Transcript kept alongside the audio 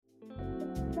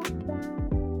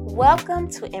Welcome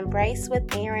to Embrace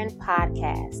with Erin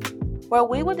podcast, where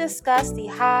we will discuss the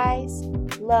highs,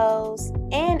 lows,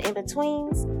 and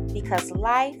in-betweens because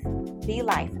life be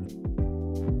life.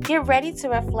 Get ready to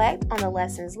reflect on the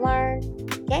lessons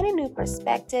learned, gain a new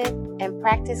perspective, and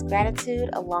practice gratitude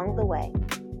along the way.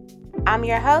 I'm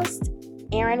your host,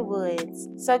 Erin Woods,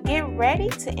 so get ready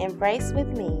to embrace with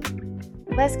me.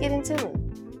 Let's get into it.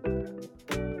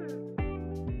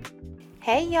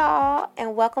 Hey y'all,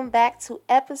 and welcome back to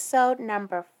episode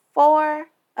number 4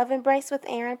 of Embrace with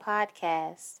Erin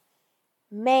podcast.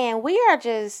 Man, we are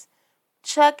just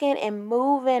chucking and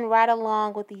moving right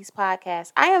along with these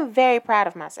podcasts. I am very proud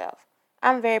of myself.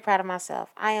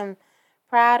 I am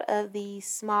proud of these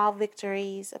small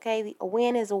victories. Okay, a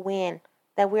win is a win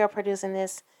that we are producing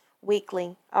this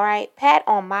weekly. All right, pat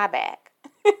on my back.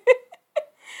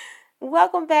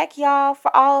 Welcome back, y'all. For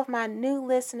all of my new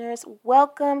listeners,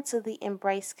 welcome to the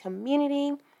Embrace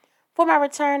community. For my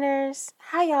returners,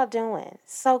 how y'all doing?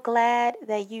 So glad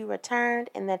that you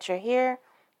returned and that you're here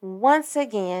once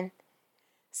again.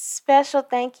 Special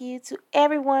thank you to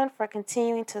everyone for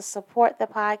continuing to support the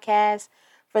podcast.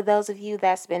 For those of you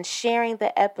that's been sharing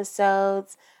the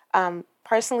episodes,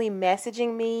 personally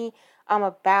messaging me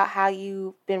about how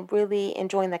you've been really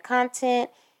enjoying the content.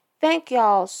 Thank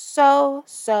y'all so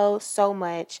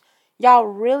much. Y'all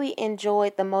really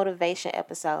enjoyed the motivation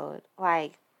episode.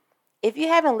 Like, if you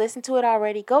haven't listened to it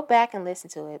already, go back and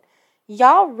listen to it.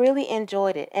 Y'all really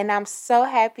enjoyed it, and I'm so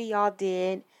happy y'all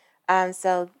did.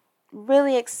 So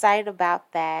really excited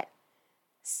about that.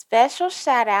 Special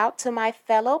shout out to my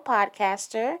fellow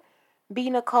podcaster,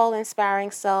 B. Nicole Inspiring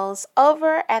Souls,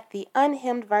 over at the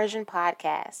Unhemmed Version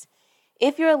podcast.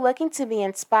 If you're looking to be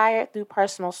inspired through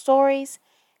personal stories,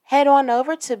 head on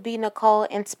over to B. Nicole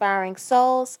Inspiring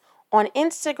Souls on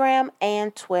Instagram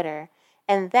and Twitter,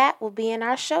 and that will be in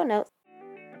our show notes.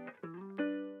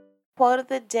 Quote of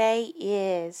the day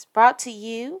is brought to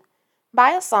you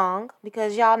by a song,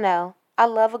 because y'all know I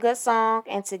love a good song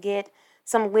and to get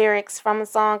some lyrics from a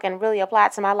song and really apply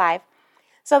it to my life.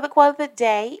 So the quote of the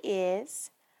day is,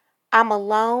 I'm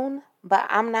alone, but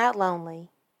I'm not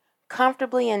lonely,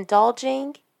 comfortably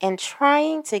indulging and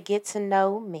trying to get to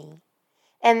know me.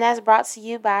 And that's brought to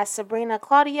you by Sabrina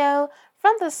Claudio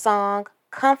from the song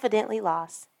Confidently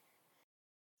Lost.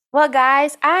 Well,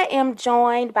 guys, I am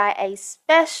joined by a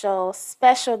special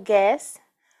guest,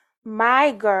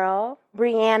 my girl,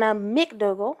 Brianna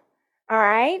McDougall. All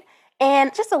right.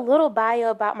 And just a little bio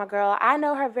about my girl. I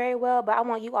know her very well, but I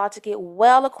want you all to get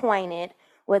well acquainted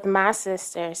with my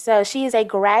sister. So she is a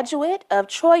graduate of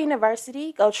Troy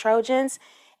University, go Trojans,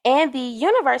 and the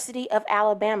University of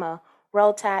Alabama.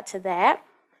 Roll Tide to that.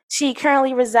 She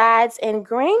currently resides in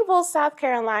Greenville, South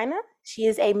Carolina. She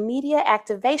is a media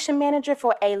activation manager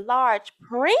for a large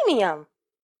premium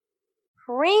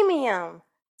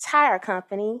tire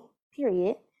company,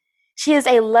 period. She is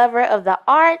a lover of the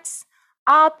arts,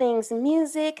 all things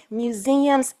music,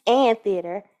 museums, and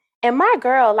theater. And my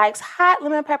girl likes hot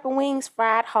lemon pepper wings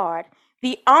fried hard.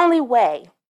 The only way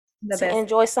to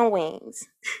enjoy some wings.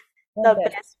 The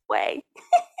best way.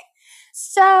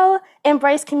 So,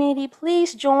 Embrace community,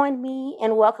 please join me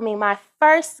in welcoming my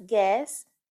first guest,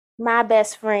 my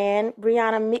best friend,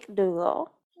 Brianna McDougall.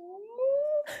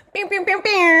 Pew, pew, pew,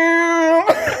 pew.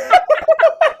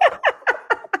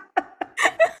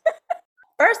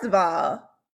 First of all,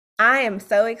 I am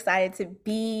so excited to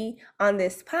be on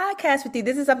this podcast with you.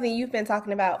 This is something you've been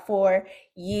talking about for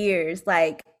years.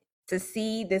 Like, to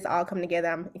see this all come together,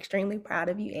 I'm extremely proud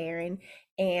of you, Erin.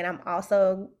 And I'm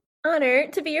also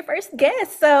honored to be your first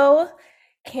guest. So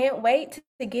can't wait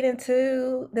to get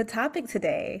into the topic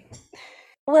today.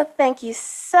 Well, thank you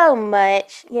so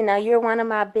much. You know, you're one of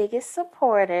my biggest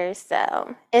supporters,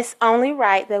 so it's only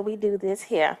right that we do this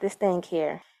thing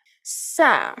here.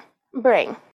 So, Brie,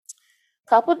 a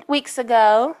couple weeks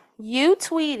ago, you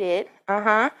tweeted,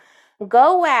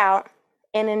 go out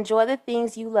and enjoy the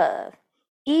things you love,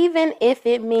 even if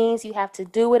it means you have to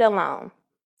do it alone.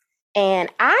 And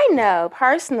I know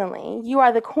personally, you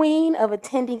are the queen of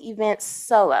attending events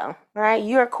solo, right?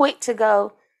 You're quick to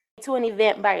go to an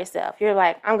event by yourself. You're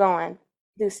like, I'm going,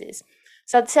 deuces.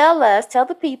 So tell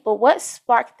the people, what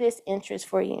sparked this interest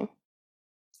for you?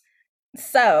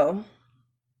 So,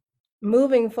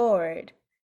 moving forward,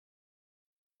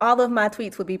 all of my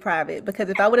tweets would be private, because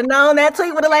if I would have known that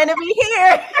tweet would have landed me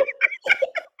here,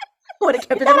 would have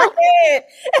kept it in my head.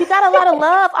 You got a lot of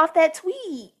love off that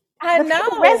tweet. I know.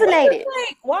 Resonated.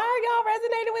 Like, why are y'all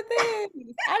resonating with this?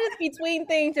 I just be tweeting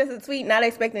things just to tweet, not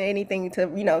expecting anything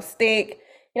to, stick.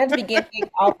 You have to be getting things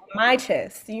off my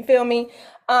chest. You feel me?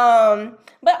 But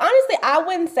honestly, I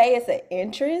wouldn't say it's an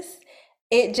interest.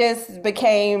 it just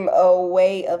became a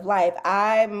way of life.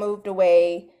 I moved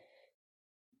away,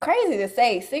 crazy to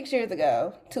say, 6 years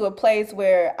ago to a place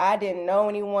where I didn't know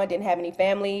anyone, didn't have any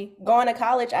family. Going to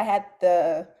college, I had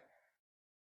the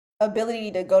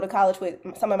ability to go to college with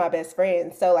some of my best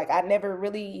friends. So like I never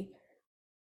really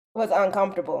was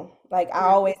uncomfortable. Like I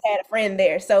always had a friend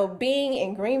there. So being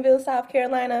in Greenville, South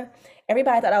Carolina,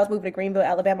 everybody thought I was moving to Greenville,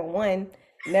 Alabama. One,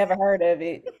 never heard of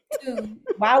it. Two,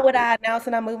 why would I announce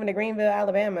that I'm moving to Greenville,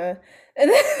 Alabama?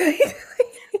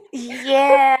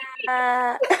 Yeah.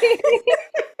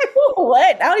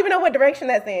 What? I don't even know what direction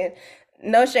that's in.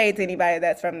 No shade to anybody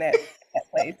that's from that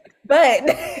place. But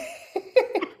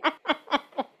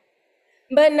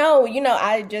but no,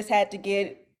 I just had to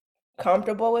get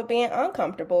comfortable with being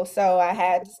uncomfortable. So I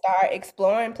had to start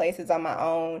exploring places on my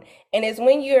own. And it's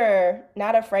when you're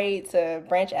not afraid to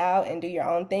branch out and do your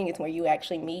own thing, it's when you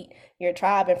actually meet your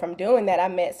tribe. And from doing that, I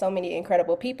met so many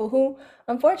incredible people who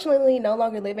unfortunately no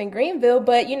longer live in Greenville.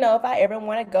 But if I ever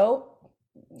want to go,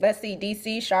 let's see,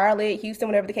 DC, Charlotte, Houston,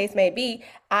 whatever the case may be,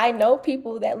 I know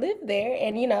people that live there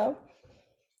and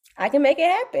I can make it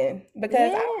happen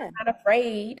because Yeah. I'm not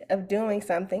afraid of doing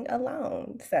something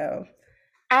alone. So,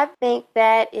 I think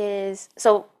that is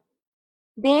so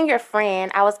being your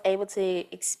friend, I was able to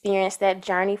experience that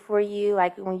journey for you.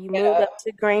 Like when you you moved know, up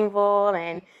to Greenville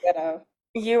and you know.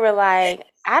 you were like,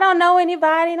 I don't know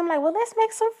anybody. And I'm like, well, let's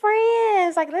make some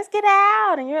friends. Like, let's get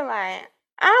out. And you're like,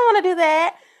 I don't want to do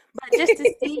that. But just to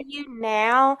see you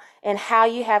now and how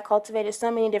you have cultivated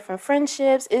so many different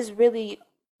friendships is really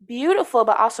beautiful,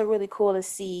 but also really cool to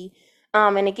see.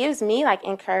 And it gives me like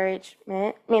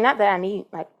encouragement. I mean, not that I need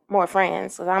like more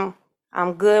friends, because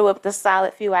I'm good with the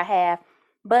solid few I have.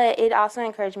 But it also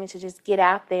encouraged me to just get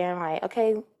out there and like,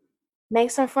 okay,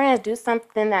 make some friends, do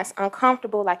something that's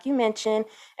uncomfortable, like you mentioned,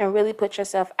 and really put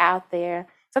yourself out there.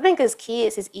 So I think as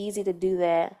kids, it's easy to do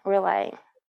that. We're like,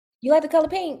 You like the color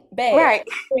pink? Bad. right,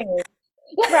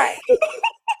 right.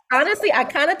 Honestly, I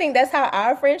kind of think that's how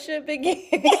our friendship began.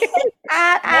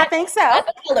 I Not, think not so.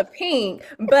 the color pink,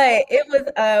 but it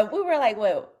was we were like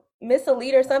what, Miss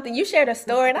Elite or something. You shared a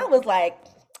story and I was like,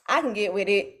 I can get with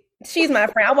it. She's my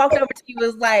friend. I walked over to you,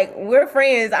 was like, we're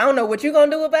friends. I don't know what you're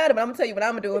gonna do about it, but I'm gonna tell you what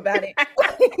I'm gonna do about it.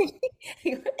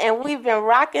 And we've been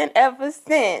rocking ever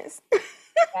since.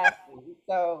 Exactly.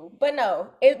 So, but no,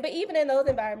 but even in those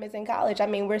environments in college, I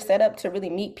mean, we're set up to really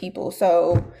meet people.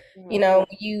 So, Mhm.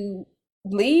 when you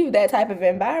leave that type of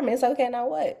environment, it's okay, now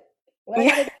what? What I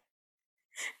gotta Yeah, do?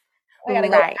 I gotta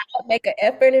go right. out, make an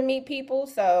effort and meet people.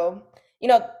 So, you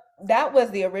know, that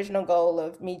was the original goal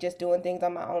of me just doing things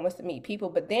on my own, was to meet people.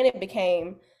 But then it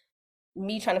became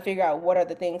me trying to figure out what are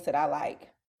the things that I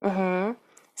like. hmm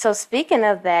So speaking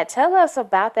of that, tell us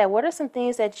about that. What are some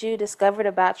things that you discovered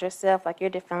about yourself, like your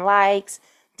different likes,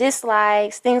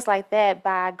 dislikes, things like that,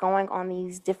 by going on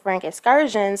these different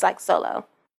excursions, like solo?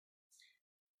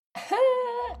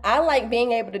 I like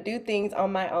being able to do things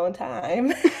on my own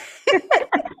time.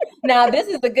 Now, this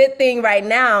is a good thing right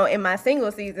now in my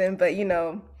single season, but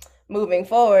moving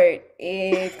forward,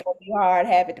 it's gonna be hard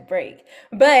habit to break.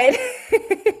 But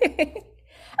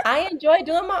I enjoy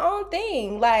doing my own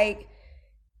thing. Like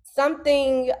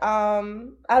something,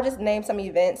 I'll just name some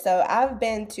events. So I've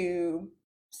been to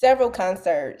several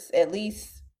concerts, at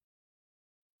least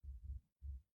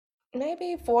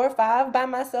maybe 4 or 5 by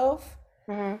myself.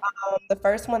 hmm The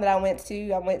first one that I went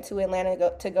to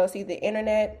Atlanta to go see the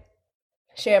internet,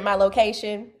 shared my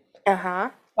location.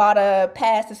 Uh-huh. Bought a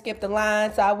pass to skip the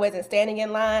line, so I wasn't standing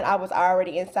in line. I was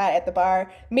already inside at the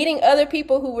bar, meeting other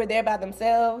people who were there by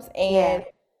themselves, Yeah. and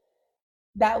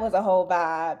that was a whole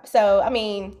vibe. So, I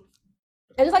mean,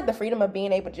 I just like the freedom of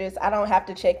being able to I don't have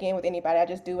to check in with anybody. I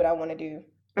just do what I want to do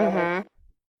when I want. hmm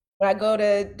When I go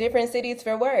to different cities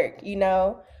for work,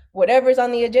 whatever's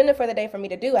on the agenda for the day for me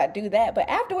to do, I do that. But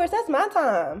afterwards, that's my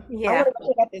time. I Yeah. want to go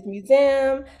check out this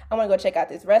museum. I want to go check out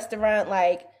this restaurant.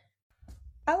 Like,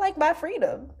 I like my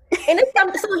freedom. And it's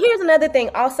so here's another thing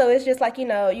also, it's just like, you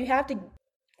have to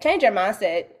change your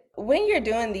mindset when you're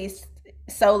doing these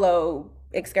solo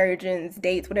excursions,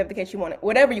 dates, whatever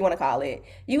you want to call it.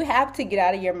 You have to get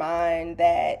out of your mind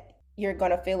that you're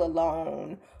going to feel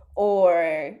alone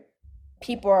or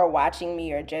people are watching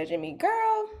me or judging me.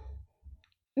 Girl,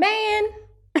 man,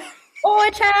 boy,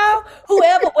 child,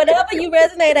 whoever, whatever you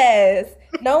resonate as.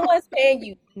 No one's paying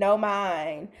you no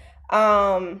mind.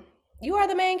 You are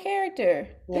the main character.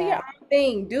 Do your Yeah. own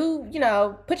thing.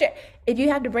 If you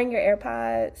have to bring your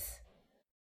AirPods,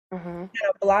 hmm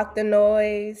block the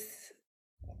noise,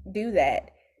 do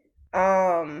that.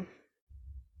 Um,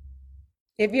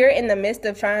 if you're in the midst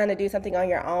of trying to do something on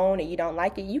your own and you don't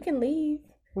like it, you can leave.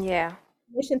 Yeah.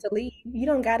 permission to leave. You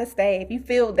don't gotta stay. If you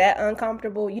feel that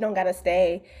uncomfortable, you don't gotta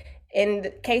stay. In the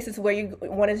cases where you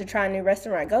wanted to try a new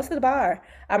restaurant, go to the bar.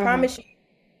 I Mm-hmm. promise you,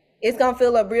 it's gonna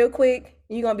fill up real quick.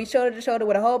 You're gonna be shoulder to shoulder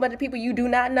with a whole bunch of people you do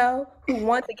not know who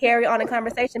want to carry on a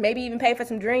conversation, maybe even pay for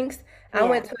some drinks. I Yeah.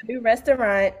 went to a new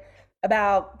restaurant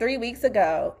about 3 weeks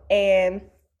ago and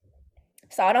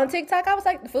saw it on TikTok. I was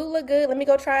like, the food looked good. Let me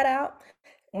go try it out.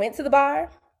 Went to the bar,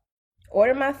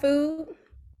 ordered my food,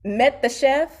 met the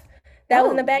chef that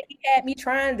was in the Oh, back. He had me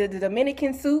trying the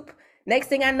Dominican soup. Next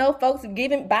thing I know, folks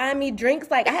buying me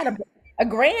drinks. Like I had a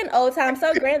grand old time,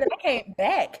 so grand that I came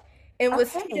back and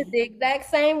was treated okay. the exact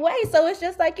same way. So it's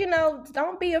just like,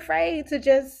 don't be afraid to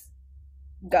just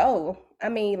go. I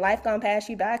mean, life gonna pass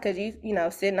you by because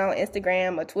sitting on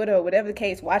Instagram or Twitter or whatever the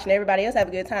case, watching everybody else have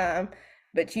a good time,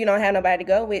 but you don't have nobody to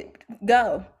go with.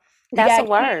 Go. You That's a got kids,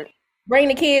 word. bring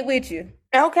the kid with you.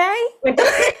 Okay.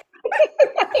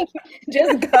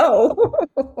 Just go.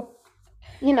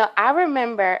 I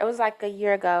remember it was like a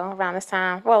year ago around this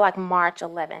time, well, like March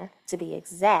 11th to be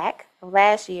exact, of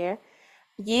last year.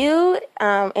 You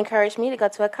encouraged me to go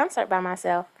to a concert by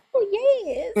myself. Oh,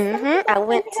 yes. I I forgot that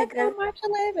went it to happened go, on March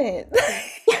 11th.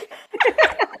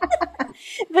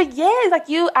 but yeah, like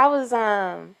I was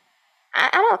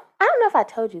I don't know if I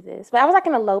told you this, but I was like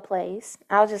in a low place.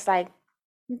 I was just like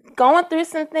going through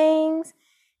some things,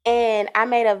 and I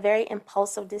made a very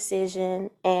impulsive decision.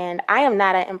 And I am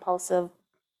not an impulsive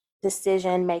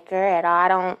decision maker at all. I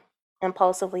don't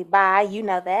impulsively buy. You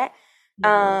know that. Mhm.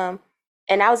 Um,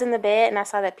 and I was in the bed and I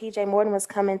saw that PJ Morton was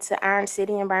coming to Iron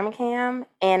City in Birmingham.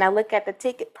 And I looked at the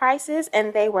ticket prices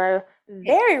and they were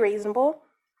very reasonable.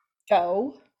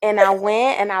 Go. And I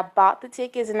went and I bought the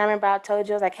tickets. And I remember I told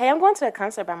you, I was like, hey, I'm going to a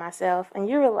concert by myself. And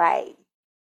you were like,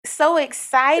 so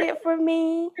excited for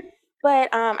me. But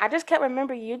I just kept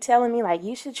remember you telling me like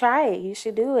you should try it, you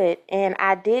should do it, and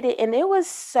I did it, and it was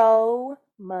so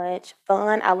much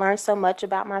fun. I learned so much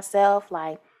about myself.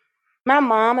 Like my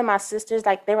mom and my sisters,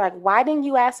 like they were like, "Why didn't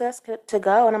you ask us to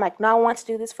go?" And I'm like, "No, I want to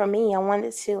do this for me. I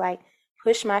wanted to like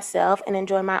push myself and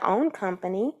enjoy my own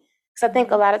company." Because I think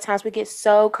a Mhm. lot of times we get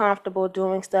so comfortable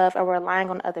doing stuff and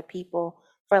relying on other people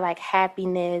for like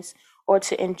happiness or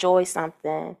to enjoy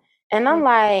something. And I'm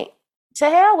like, to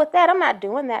hell with that. I'm not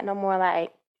doing that no more.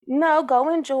 Like, no,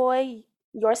 go enjoy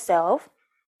yourself.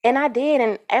 And I did,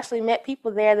 and actually met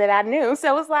people there that I knew. So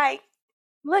it was like,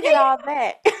 look at all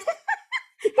that. Hey,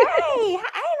 I didn't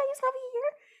know you was gonna be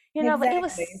here. But it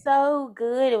was Exactly. so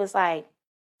good. It was like,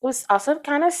 it was also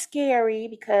kind of scary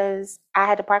because I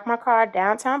had to park my car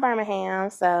downtown Birmingham.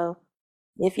 So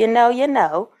if you know, you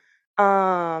know.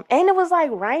 And it was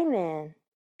like raining.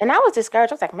 And I was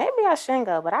discouraged. I was like, maybe I shouldn't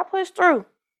go, but I pushed through.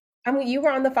 I mean, you were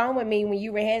on the phone with me when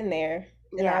you were heading there,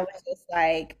 and I Yeah. was just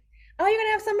like, "Oh, you're gonna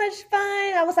have so much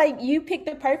fun." I was like, "You picked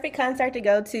the perfect concert to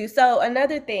go to." So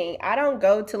another thing, I don't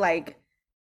go to like,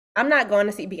 I'm not going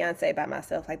to see Beyonce by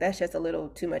myself. Like that's just a little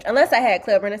too much. Unless I had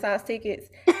Club Renaissance tickets.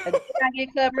 Again, I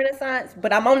get Club Renaissance,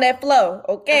 but I'm on that flow,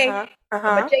 Uh-huh. okay? I'm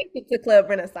Uh-huh. adjacent to Club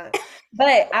Renaissance.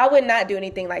 But I would not do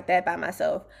anything like that by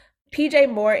myself. PJ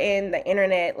Morton, the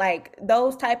internet, like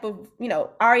those type of,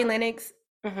 Ari Lennox,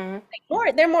 Mm-hmm.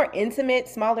 they're more intimate,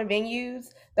 smaller venues.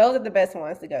 Those are the best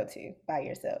ones to go to by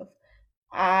yourself.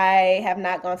 I have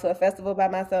not gone to a festival by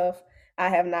myself. I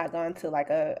have not gone to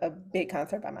like a big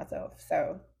concert by myself.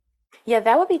 So Yeah,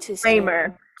 that would be too scary.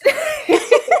 Kramer.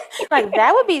 Like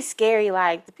that would be scary.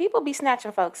 Like the people be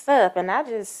snatching folks up, and I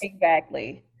just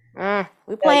Exactly.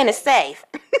 we So, playing it safe.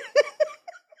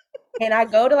 and I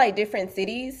go to like different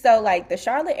cities. So like the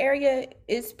Charlotte area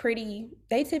is pretty,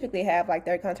 they typically have like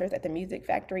their concerts at the Music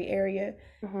Factory area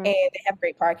Hmm. and they have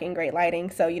great parking, great lighting.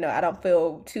 So, I don't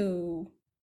feel too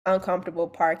uncomfortable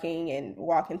parking and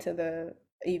walking to the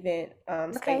event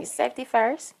Okay, space safety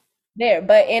first. there.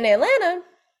 But in Atlanta,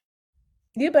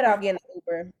 you better off getting an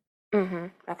Uber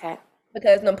Mm-hmm. Okay.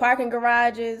 because them parking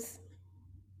garages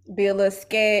be a little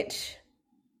sketch.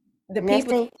 The Next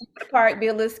people thing, taking you to the park be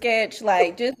a little sketch.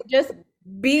 Like just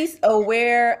be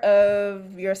aware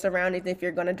of your surroundings if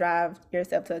you're gonna drive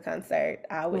yourself to a concert.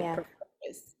 I would yeah. prefer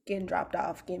just getting dropped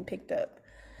off, getting picked up.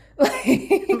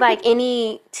 Like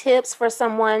any tips for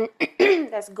someone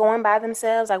that's going by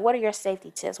themselves? Like, what are your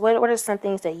safety tips? What are some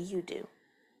things that you do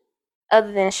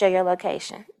other than share your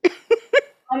location?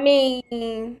 I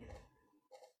mean,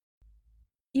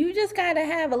 you just gotta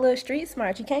have a little street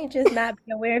smart. You can't just not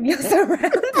be aware of your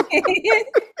surroundings.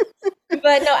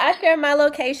 But no, I share my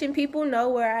location. People know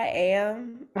where I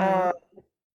am. Mm-hmm.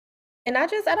 And I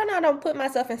don't know, I don't put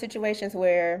myself in situations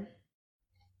where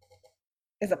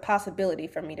it's a possibility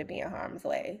for me to be in harm's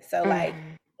way. So like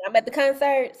Mm-hmm. I'm at the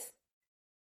concerts,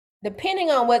 depending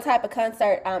on what type of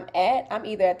concert I'm at, I'm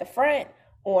either at the front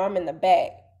or I'm in the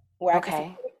back where I can see.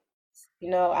 Okay.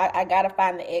 I gotta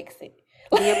find the exit.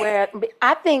 Be aware.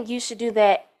 I think you should do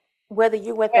that whether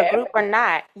you're with a Wherever. group or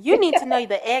not. You need to know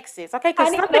the exits, okay? I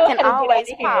Because need to something know can how to get out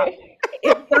always of pop. here.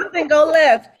 If something go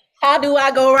left, how do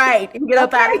I go right and get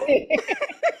up out of Okay. here?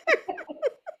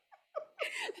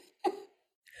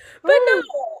 But no, Ooh.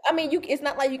 I mean, it's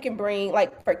not like you can bring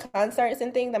like for concerts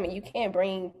and things. I mean, you can't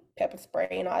bring pepper spray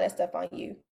and all that stuff on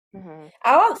you. Mhm.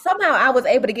 Somehow I was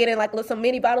able to get in like some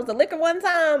mini bottles of liquor one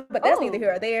time, but that's neither Oh,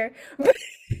 here or there.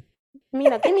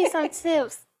 Mina, give me some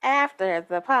tips after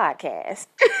the podcast.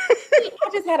 I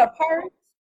just had a purse.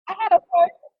 I had a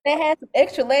purse that had some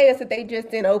extra layers that they just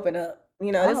didn't open up.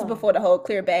 This is Oh. before the whole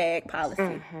clear bag policy.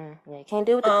 Yeah, you can't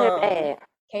do with the clear Um, bag.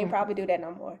 can't Mhm. probably do that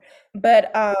no more.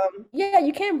 But yeah,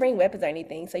 you can't bring weapons or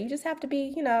anything. So you just have to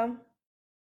be,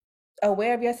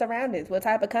 aware of your surroundings. What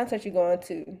type of concert you're going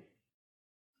to?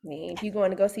 I mean, if you're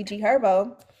going to go see G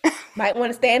Herbo, might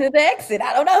want to stand at the exit.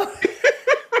 I don't know.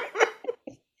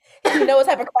 You know what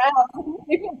type of crowd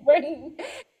you can bring.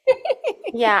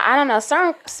 Yeah, I don't know.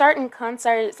 Certain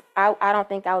concerts, I don't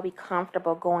think I would be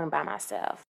comfortable going by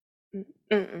myself.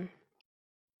 Mm-mm.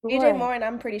 DJ What? Moore,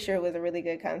 I'm pretty sure it was a really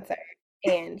good concert.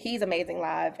 And he's amazing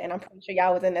live. And I'm pretty sure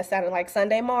y'all was in there sounding like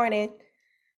Sunday morning.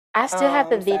 I still have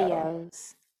the So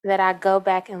videos that I go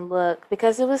back and look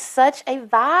because it was such a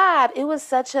vibe. It was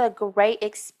such a great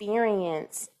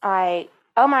experience.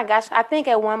 Oh my gosh, I think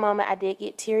at one moment I did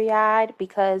get teary-eyed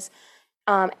because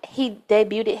he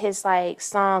debuted his like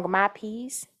song My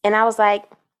Piece and I was like,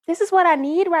 this is what I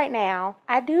need right now.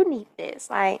 I do need this.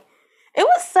 Like it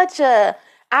was such a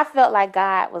I felt like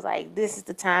God was like, this is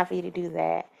the time for you to do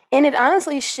that. And it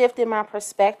honestly shifted my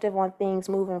perspective on things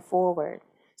moving forward.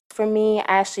 For me, I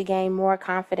actually gained more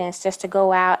confidence just to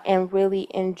go out and really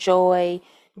enjoy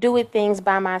doing things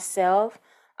by myself,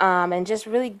 and just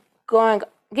really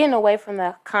getting away from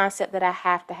the concept that I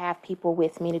have to have people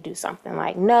with me to do something.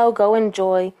 Like, no, go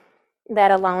enjoy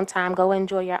that alone time, go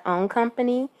enjoy your own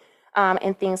company,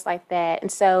 and things like that.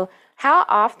 And so, how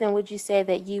often would you say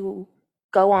that you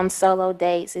go on solo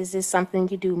dates? Is this something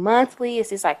you do monthly? Is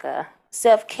this like a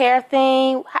self care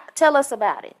thing? Tell us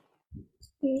about it.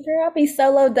 girl, I'll be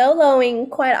solo doloing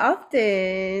quite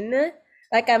often.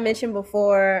 Like I mentioned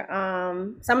before,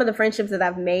 some of the friendships that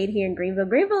I've made here in Greenville.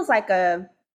 Greenville's like a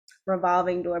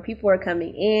revolving door. People are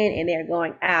coming in and they're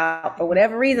going out. For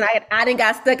whatever reason, I didn't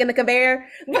got stuck in the conveyor.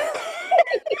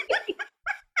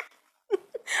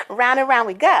 Round and round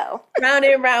we go. Round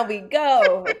and round we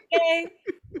go. Okay.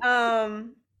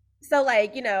 Um, so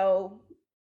like,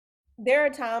 there are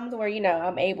times where,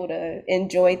 I'm able to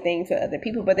enjoy things with other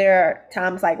people, but there are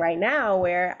times like right now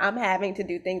where I'm having to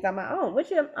do things on my own,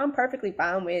 which I'm perfectly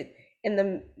fine with. In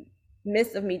the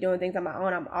midst of me doing things on my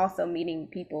own, I'm also meeting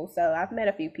people. So I've met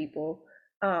a few people.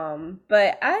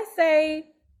 But I say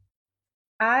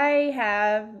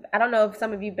I don't know if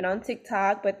some of you've been on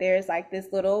TikTok, but there's like this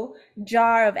little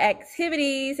jar of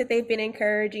activities that they've been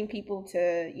encouraging people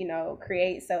to,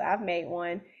 create. So I've made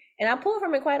one and I pull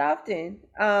from it quite often.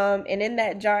 And in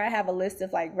that jar, I have a list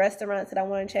of like restaurants that I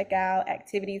want to check out,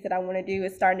 activities that I want to do.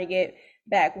 It's starting to get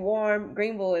back warm.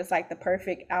 Greenville is like the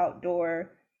perfect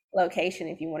outdoor location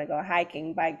if you want to go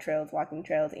hiking, bike trails, walking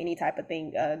trails, any type of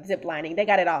thing, zip lining. They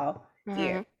got it all Hmm.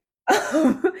 here.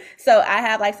 So I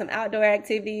have like some outdoor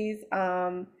activities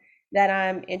that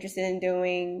I'm interested in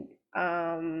doing.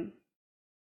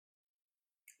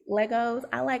 Legos.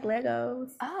 I like Legos.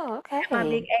 Oh, At my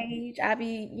big okay. age, I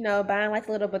be, buying like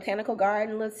a little botanical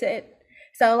garden, little set.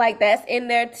 So like that's in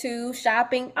there too.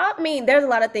 Shopping. I mean, there's a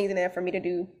lot of things in there for me to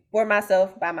do for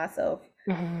myself, by myself.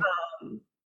 Hmm. Um,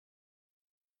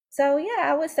 so yeah,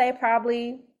 I would say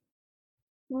probably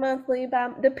monthly, by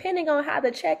depending on how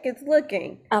the check is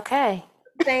looking. Okay.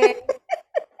 Saying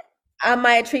I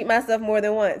might treat myself more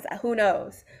than once. Who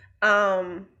knows?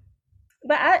 Um,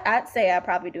 but I'd say I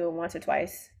probably do it once or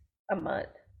twice a month.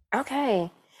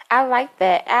 Okay. I like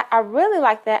that. I really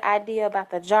like that idea about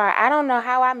the jar. I don't know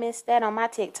how I missed that on my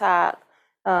TikTok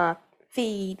uh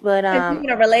feed, but If you're in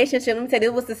a relationship, let me tell you,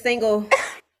 it was the single,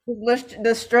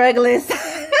 the struggling.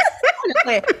 I'm just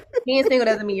playing. Being single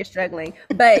doesn't mean you're struggling,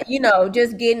 but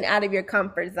just getting out of your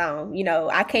comfort zone.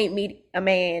 I can't meet a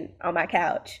man on my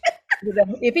couch.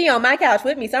 If he on my couch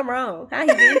with me, something wrong. How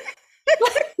he be?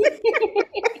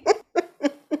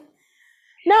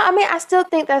 no, I mean I still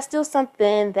think that's still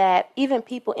something that even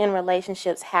people in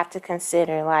relationships have to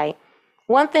consider. Like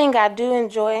one thing I do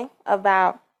enjoy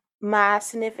about my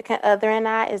significant other and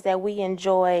I is that we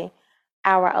enjoy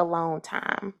our alone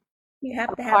time You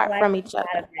have to have apart life from each outside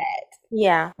of other. that.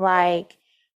 Yeah, like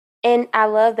And I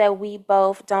love that we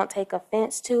both don't take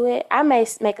offense to it. I may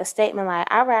make a statement like,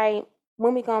 all right,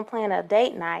 when we gonna plan a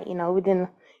date night? We didn't,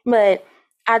 but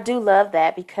I do love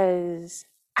that because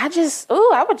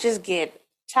I would just get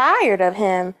tired of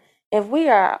him if we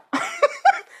are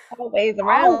Always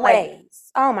around, like,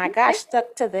 always, oh my gosh,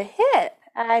 stuck to the hip.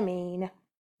 I mean,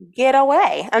 get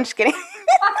away. I'm just kidding.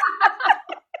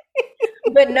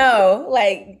 but no,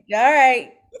 like, all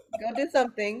right, go do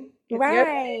something. It's your Right.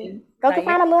 thing, Go not get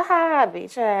your. find a little hobby,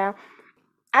 child.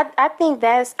 I think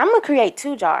I'm gonna create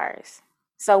two jars.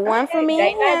 So one for Okay, me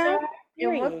date and night him. drive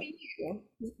and one for Period.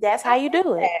 you. That's I how you like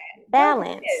do it. that. Go,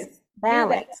 Balance. yes, do that.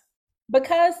 Balance.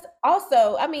 Because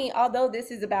also, I mean, although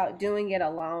this is about doing it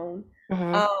alone,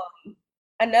 Hmm. um,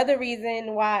 another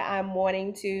reason why I'm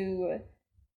wanting to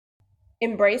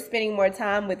embrace spending more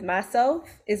time with myself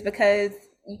is because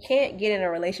you can't get in a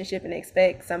relationship and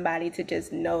expect somebody to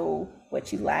just know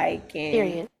what you like and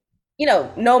Period.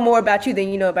 know more about you than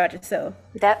you know about yourself.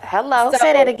 Hello. So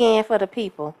Say that again for the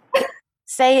people.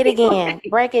 Say it again.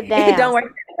 Break it it down. don't work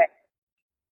that way.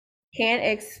 Can't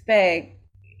expect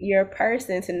your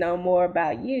person to know more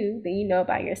about you than you know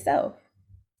about yourself.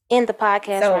 End the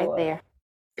podcast right So there.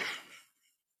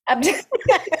 I'm just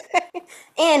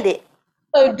End it.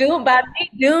 so doing by me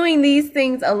doing these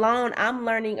things alone, I'm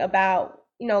learning about,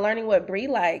 learning what Bree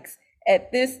likes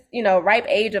at this, ripe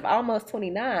age of almost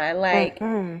 29. Like,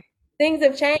 Hmm. things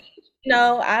have changed.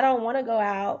 I don't want to go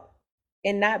out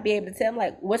and not be able to tell them,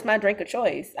 like, what's my drink of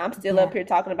choice. I'm still Yeah. up here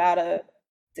talking about a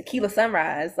tequila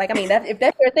sunrise. Like, I mean, if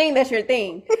that's your thing, that's your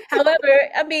thing. However,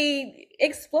 I mean,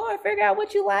 explore, figure out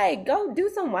what you like. Go do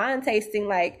some wine tasting.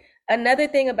 Like, another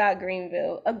thing about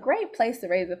Greenville, a great place to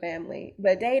raise a family,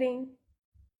 but dating,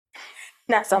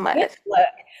 Not so good much.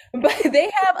 luck. But they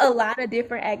have a lot of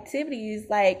different activities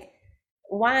like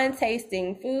wine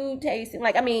tasting, food tasting.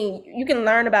 Like, I mean, you can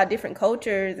learn about different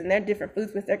cultures and their different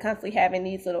foods because they're constantly having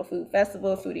these little food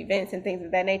festivals, food events, and things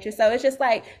of that nature. So it's just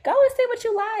like, go and see what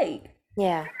you like.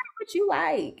 Yeah. What you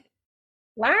like.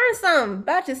 Learn something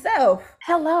about yourself.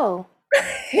 Hello.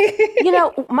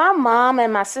 My mom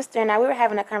and my sister and I, we were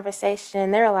having a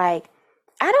conversation. They were like,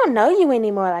 I don't know you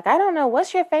anymore. Like, I don't know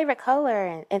what's your favorite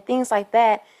color and things like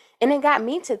that. And it got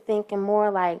me to thinking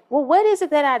more like, well, what is it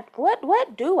that what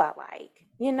do I like?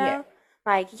 Yeah.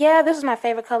 Like, yeah, this was my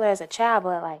favorite color as a child,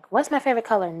 but like, what's my favorite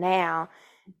color now?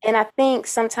 And I think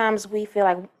sometimes we feel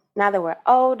like now that we're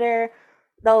older,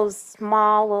 those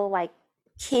small little like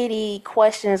kitty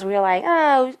questions, we're like,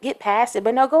 oh, get past it.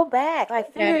 But no, go back.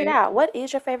 Like, figure it Okay. out. What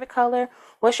is your favorite color?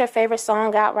 What's your favorite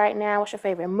song out right now? What's your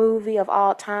favorite movie of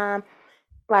all time?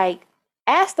 Like,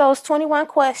 ask those 21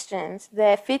 questions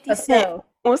that 50 Cent Yourself.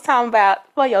 was talking about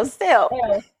for yourself.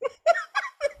 Yeah.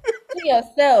 To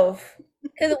yourself.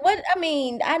 Because I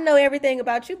mean, I know everything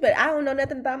about you, but I don't know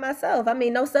nothing about myself. I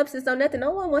mean, no substance, no nothing.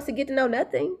 No one wants to get to know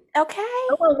nothing. Okay.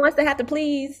 No one wants to have to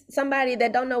please somebody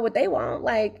that don't know what they want.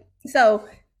 Like, so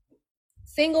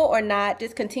single or not,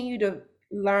 just continue to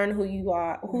learn who you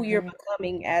are, who you're Mhm.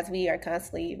 becoming as we are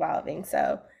constantly evolving.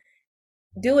 So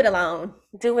do it alone.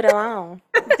 Do it alone.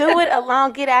 Do it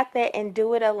alone. Get out there and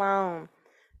do it alone.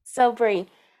 So, Bree,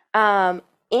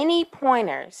 any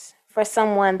pointers for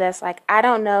someone that's like, I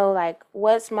don't know, like,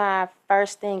 what's my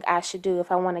first thing I should do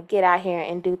if I want to get out here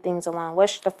and do things alone?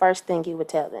 What's the first thing you would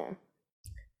tell them?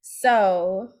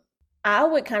 So I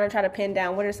would kind of try to pin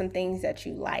down what are some things that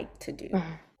you like to do.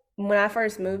 Mhm. When I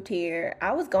first moved here,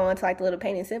 I was going to like the little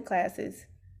paint and sip classes.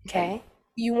 Like, Okay.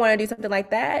 you want to do something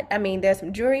like that? I mean, there's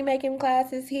some jewelry making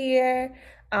classes here.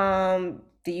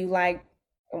 Do you like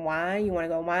wine? You want to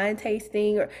go wine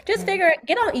tasting or just Mhm.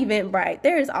 get on Eventbrite.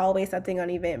 There is always something on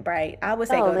Eventbrite. I would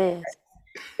say So, go Liz.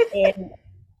 and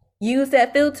use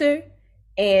that filter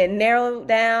and narrow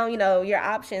down, your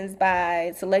options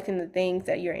by selecting the things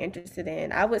that you're interested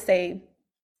in. I would say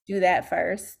do that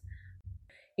first.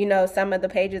 Some of the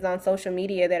pages on social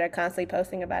media that are constantly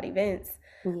posting about events.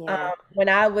 Yeah. When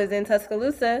I was in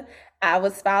Tuscaloosa, I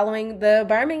was following the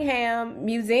Birmingham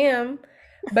Museum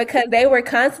because they were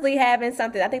constantly having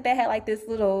something. I think they had like this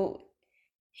little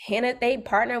they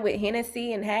partnered with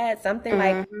Hennessy and had something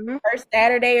like Hmm. first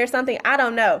Saturday or something. I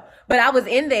don't know, but I was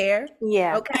in there.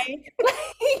 Yeah. Okay.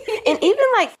 And even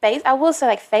like I will say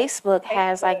like Facebook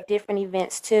has Facebook. like different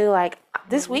events too. Like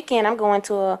this Mhm. weekend, I'm going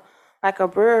to a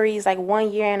brewery's like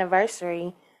 1 year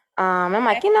anniversary. I'm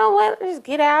like, Okay. you know what? Just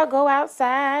get out, go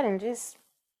outside, and just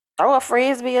throw a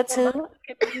frisbee or Promote two.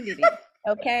 the community.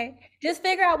 Okay. Just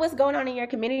figure out what's going on in your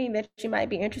community that you might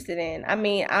be interested in. I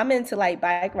mean, I'm into like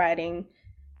bike riding.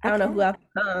 I don't know who Okay.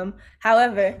 I've become.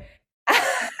 However,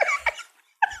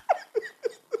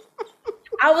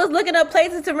 I I was looking up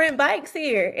places to rent bikes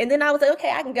here, and then I was like,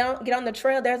 okay, I can get on the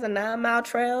trail. There's a 9 mile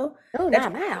trail Oh, that you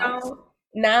 9 miles. can go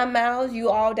 9 miles. You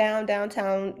all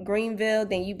downtown Greenville.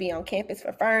 Then you be on campus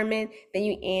for Furman. Then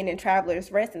you end in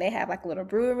Travelers Rest, and they have like a little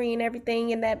brewery and everything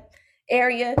in that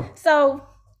area. So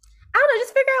I don't know,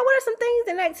 just figure out what are some things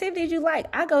and activities you like.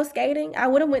 I go skating. I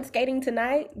would have went skating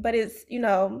tonight, but it's You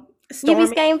be stormy.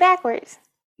 skating backwards.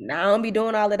 Now I don't be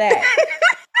doing all of that.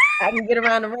 I can get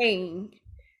around the ring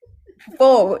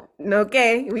forward.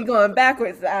 Okay, we going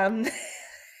backwards. Ooh,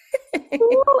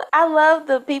 I love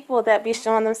the people that be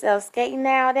showing themselves skating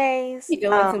nowadays. You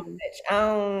doing too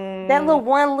much. That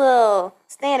little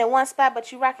stand in one spot,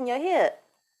 but you rocking your hip.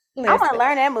 I want to Listen,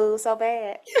 learn that move so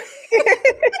bad.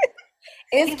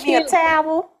 it's Give me a cute.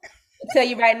 towel. Tell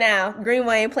you right now,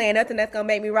 Greenway ain't playing nothing that's gonna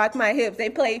make me rock my hips. They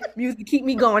play music to keep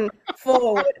me going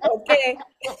forward. Okay.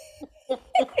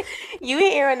 You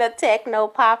hearing the techno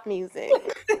pop music.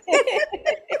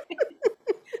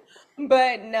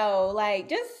 But no, like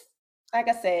just like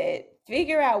I said,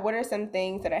 figure out what are some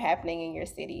things that are happening in your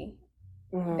city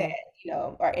Mhm.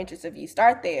 that are interests of you.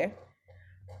 Start there.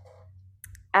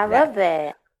 I That love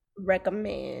that.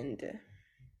 recommend.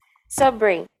 So,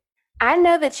 Bree, I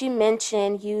know that you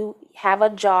mentioned you have a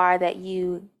jar that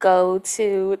you go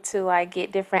to like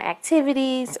get different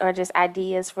activities or just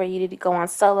ideas for you to go on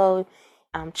solo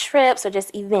trips or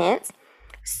just events.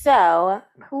 So,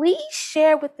 please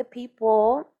share with the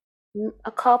people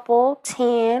a couple,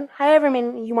 10, however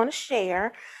many you want to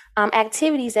share,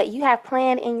 activities that you have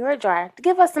planned in your jar to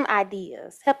give us some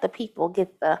ideas. Help the people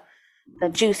get the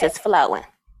juices flowing.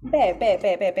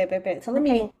 Bet. So let Okay.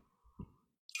 me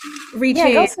reach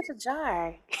Yeah, go in. to the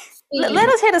jar. Let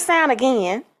See. us hear the sound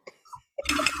again.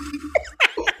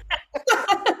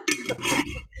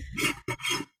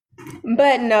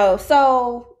 But no,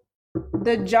 so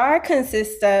the jar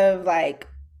consists of like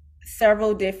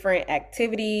several different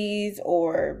activities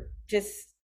or just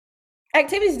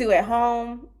activities to do at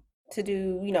home, to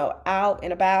do, out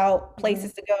and about, Mhm.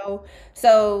 places to go.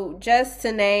 So just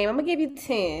to name, I'm gonna give you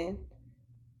 10.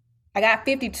 I got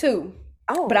 52,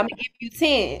 but I'm Oh, gonna give you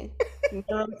 10. You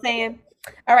know what I'm saying?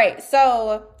 All right,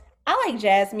 so I like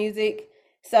jazz music.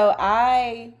 So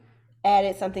I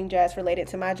added something jazz related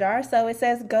to my jar. So it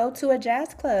says go to a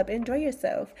jazz club, enjoy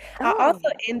yourself. I oh, also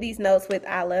end these notes with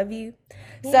I love you.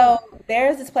 yeah. So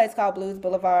there's this place called Blues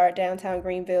Boulevard, downtown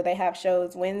Greenville. They have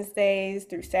shows Wednesdays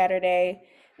through Saturday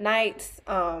nights.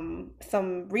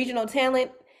 Some regional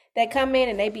talent that come in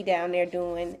and they be down there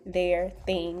doing their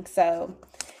thing. So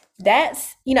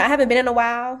that's, I haven't been in a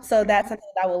while, so that's Mhm. something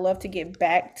that I would love to get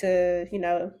back to,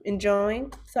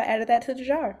 enjoying. So I added that to the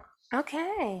jar.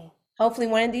 Okay. Hopefully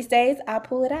one of these days I'll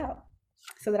pull it out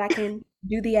so that I can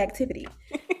do the activity.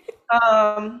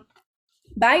 Um,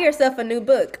 buy yourself a new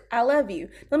book. I love you.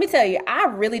 Let me tell you, I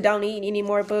really don't need any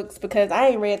more books because I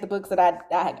ain't read the books that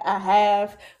I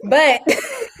have. But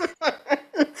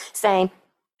Same.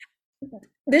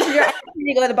 this is your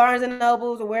opportunity to go to Barnes and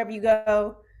Nobles or wherever you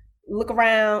go, look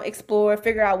around, explore,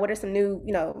 figure out what are some new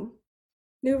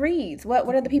reads. What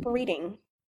are the people reading?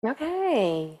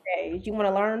 Okay. Okay, you want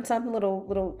to learn something,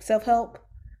 little self help,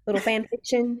 little fan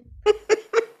fiction. What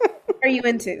are you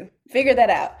into? Figure that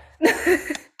out.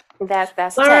 That's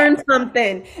tech. Learn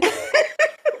something.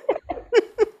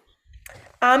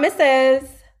 It says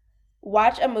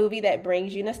watch a movie that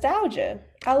brings you nostalgia.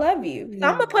 I love you. So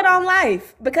I'm gonna put on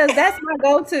Life because that's my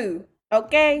go-to.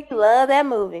 Okay, Love that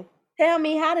movie. tell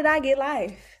me, how did I get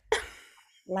Life?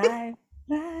 Life,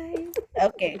 life.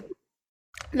 Okay.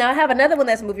 Now I have another one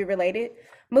that's movie related.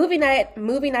 Movie night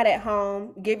at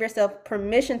home. Give yourself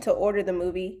permission to order the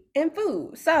movie and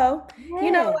food. So,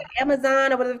 Yeah. like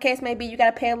Amazon or whatever the case may be, you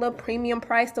gotta pay a little premium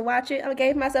price to watch it. I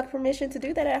gave myself permission to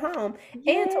do that at home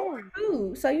and to Yeah. order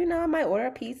food. So, I might order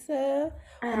a pizza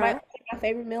or might Uh-huh. order my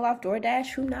favorite meal off DoorDash.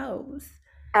 Who knows?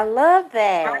 I love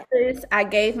that. I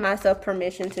gave myself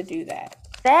permission to do that.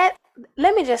 That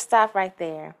let me just stop right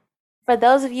there. For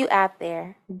those of you out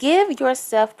there, give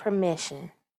yourself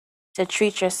permission to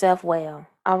treat yourself well.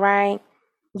 All right?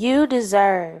 You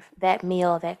deserve that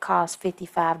meal that costs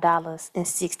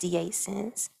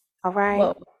 $55.68. All right?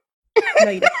 Whoa.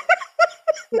 No, you don't.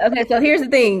 Okay, so here's the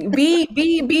thing.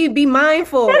 Be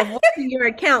mindful of what's in your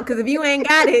account because if you ain't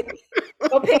got it,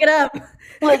 go pick it up.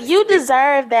 Look, you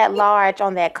deserve that large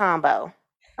on that combo.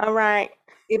 All right?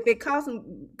 If it costs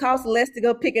less to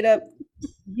go pick it up,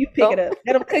 you pick Go. it up.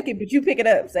 Let them cook it, but you pick it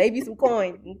up. Save you some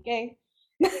coin, okay?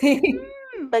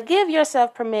 But give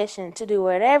yourself permission to do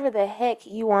whatever the heck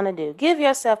you want to do. Give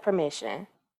yourself permission.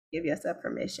 Give yourself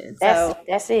permission. That's So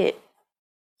that's it.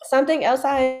 something else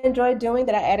I enjoy doing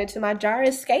that I added to my jar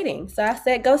is skating. So I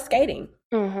said go skating.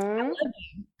 Mm-hmm.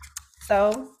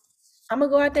 So I'm gonna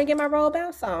go out there and get my roll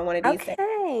bounce on one of these days.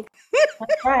 Okay.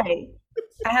 That's right.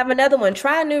 I have another one.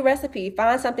 Try a new recipe.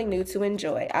 Find something new to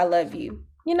enjoy. I love you.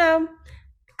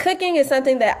 Cooking is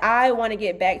something that I want to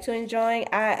get back to enjoying.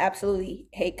 I absolutely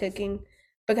hate cooking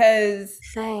because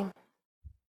Same.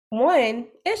 one,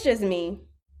 it's just me.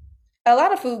 A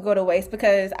lot of food go to waste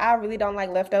because I really don't like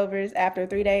leftovers after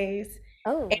 3 days.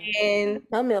 Oh, And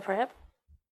no meal prep.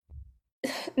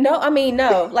 no, I mean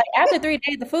no. Like after 3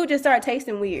 days, the food just started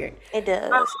tasting weird. It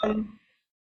does. Um,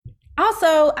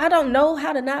 Also, I don't know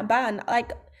how to not buy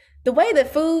like the way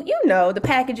that food, the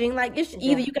packaging, like it's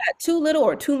either Yeah. you got too little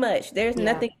or too much. There's Yeah.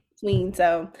 nothing in between.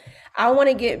 So I want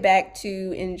to get back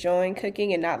to enjoying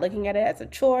cooking and not looking at it as a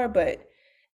chore, but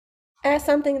as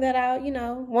something that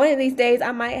one of these days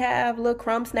I might have a little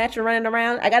crumb snatcher running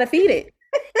around. I gotta feed it.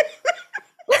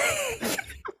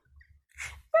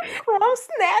 Crumb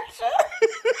snatcher.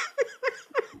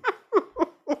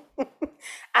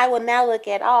 I will now look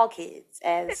at all kids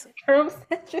as Crumb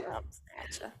snatcher. crumb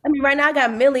snatcher. I mean, right now I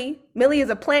got Millie. Millie is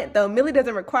a plant though. Millie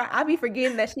doesn't require. I be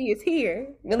forgetting that she is here.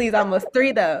 Millie's almost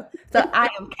 3 though, so I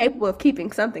am capable of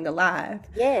keeping something alive.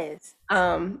 Yes.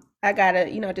 I gotta,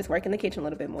 just work in the kitchen a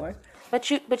little bit more. But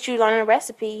you learning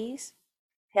recipes.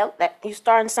 Help that you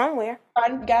starting somewhere. I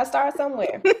gotta start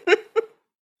somewhere.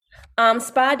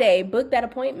 Spa day, book that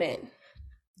appointment.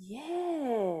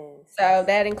 Yes. So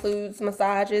that includes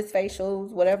massages,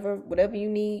 facials, whatever you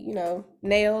need,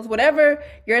 nails, whatever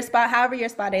however your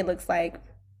spa day looks like,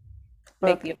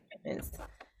 make the appointments.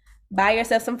 Buy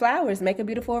yourself some flowers, make a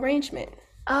beautiful arrangement.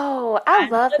 Oh, I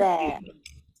love love that. you.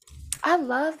 I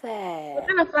love What that.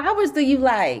 kind of flowers do you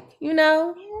like? Figure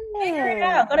it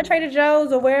Yeah. out. Go to Trader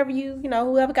Joe's or wherever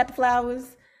whoever got the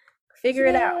flowers, figure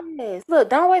it out. Yes. Look,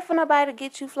 don't wait for nobody to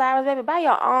get you flowers, baby. Buy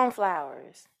your own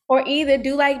flowers. Or either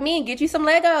do like me and get you some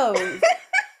Legos.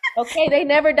 Okay, they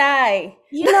never die.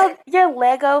 Your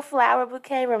Lego flower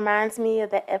bouquet reminds me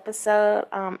of the episode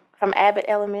from Abbott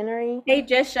Elementary. They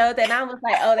just showed that and I was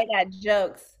like, oh, they got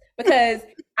jokes. Because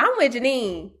I'm with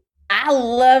Janine. I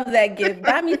love that gift.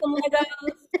 Buy me some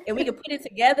Legos and we can put it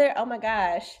together. Oh my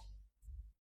gosh.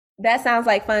 That sounds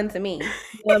like fun to me. You know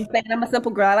what I'm saying? I'm a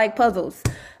simple girl. I like puzzles.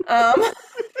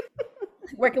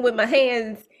 Working with my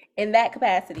hands in that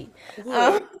capacity.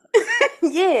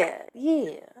 Yeah.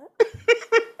 Yeah.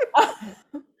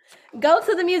 Go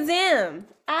to the museum.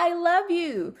 I love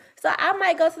you. So I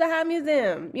might go to the High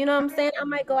Museum. You know what I'm saying? I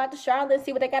might go out to Charlotte and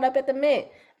see what they got up at the Mint.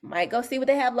 Might go see what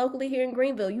they have locally here in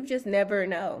Greenville. You just never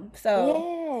know.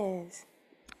 So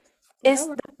Yes.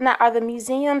 Now, are the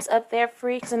museums up there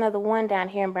free? Because I know the one down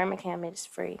here in Birmingham is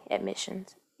free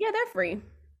admissions. yeah, they're free.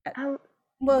 Oh,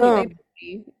 Well, yeah,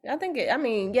 boom. I think I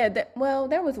mean, yeah. There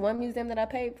was one museum that I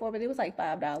paid for, but it was like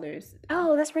 $5.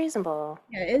 Oh, that's reasonable.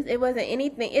 Yeah, it wasn't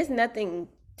anything. It's nothing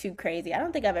too crazy. I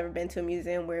don't think I've ever been to a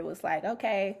museum where it was like,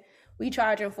 okay, we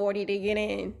charging 40 to get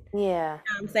in. Yeah.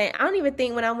 I'm saying I don't even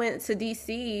think when I went to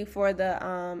DC for the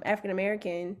African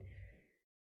American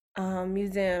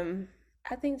museum,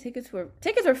 I think tickets were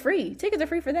free. Tickets are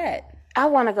free for that. I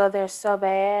want to go there so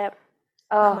bad.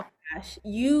 Oh my Oh, gosh.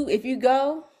 If you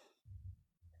go,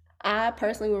 I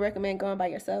personally would recommend going by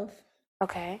yourself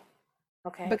okay.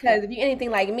 Okay. because if you're anything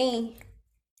like me,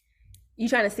 you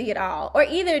trying to see it all, or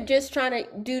either just trying to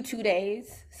do 2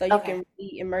 days so you Okay. can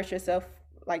really immerse yourself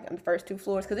like on the first two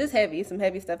floors because it's heavy, some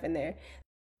heavy stuff in there.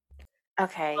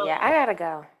 Okay. Yeah, I gotta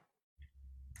go.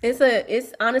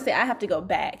 It's honestly, I have to go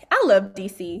back. I love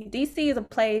DC. DC is a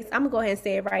place. I'm gonna go ahead and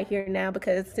say it right here now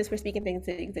because since we're speaking things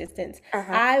into existence,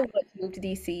 Uh-huh. I want to move to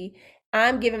DC.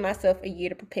 I'm giving myself a year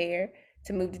to prepare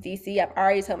to move to DC. I've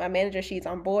already told my manager she's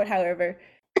on board. However,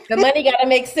 the money gotta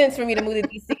make sense for me to move to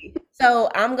DC. So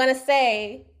I'm gonna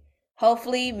say,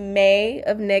 hopefully May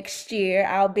of next year,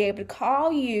 I'll be able to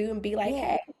call you and be like, Yeah.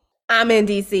 hey, I'm in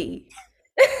DC.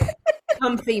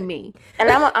 Come see me. And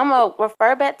I'm gonna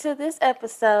refer back to this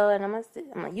episode, and I'm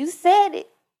gonna you said it.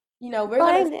 We're gonna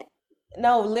Claim it.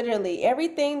 No, literally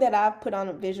everything that I've put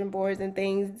on vision boards and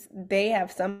things, they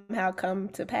have somehow come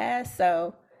to pass.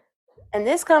 So And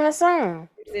this coming soon.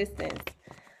 resistance.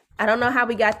 I don't know how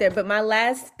we got there, but my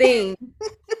last thing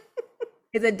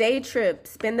is a day trip.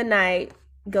 Spend the night,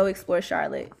 go explore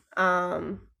Charlotte.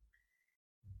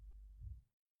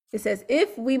 It says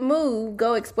if we move,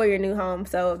 go explore your new home.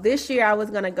 So this year I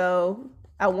was gonna go.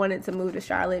 I wanted to move to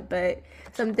Charlotte, but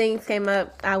some things came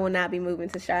up. I will not be moving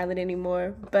to Charlotte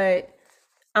anymore. But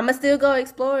I'm gonna still go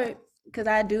explore it because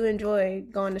I do enjoy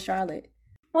going to Charlotte.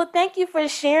 Well, thank you for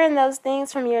sharing those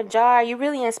things from your jar. You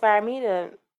really inspired me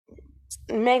to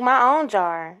make my own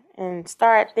jar and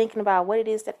start thinking about what it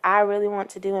is that I really want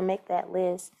to do and make that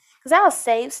list. Because I'll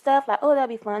save stuff like, oh, that'd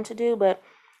be fun to do, but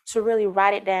to really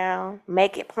write it down,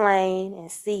 make it plain,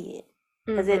 and see it.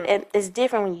 Because it's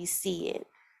different when you see it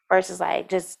versus like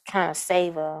just kind of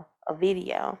save a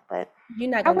video. But You're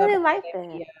not I gonna go really back to like that that.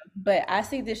 video. But I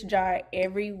see this jar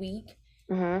every week.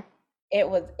 Mm-hmm. It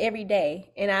was every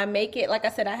day. And I make it, like I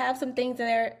said, I have some things in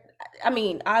there. I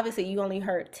mean, obviously you only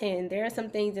heard 10. There are some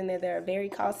things in there that are very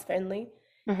cost friendly.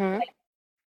 Mm-hmm.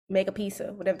 Make a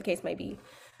pizza, whatever the case may be.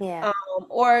 Yeah.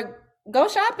 Or go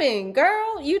shopping,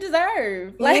 girl. You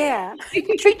deserve. Like Yeah.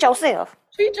 Treat yourself.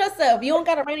 treat yourself. You don't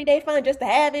got a rainy day fund just to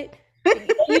have it.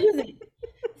 Use it.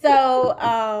 So,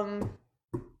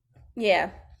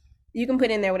 yeah, you can put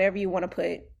in there whatever you want to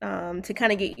put to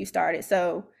kind of get you started.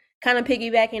 So, kind of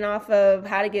piggybacking off of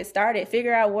how to get started,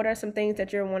 figure out what are some things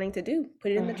that you're wanting to do,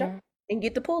 put it in the jar, and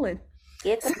get the pulling.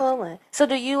 Get the pulling. So,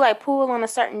 do you like pool on a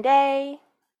certain day?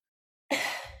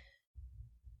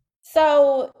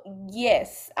 So,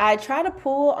 yes, I try to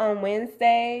pull on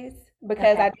Wednesdays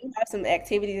because Okay. I do have some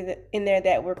activities in there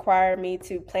that require me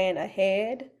to plan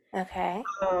ahead. Okay.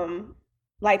 Um,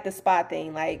 like the spa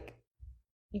thing, like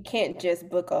you can't just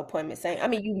book an appointment saying, I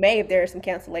mean, you may if there are some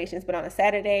cancellations, but on a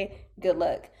Saturday, good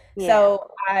luck. Yeah. So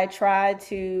I try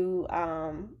to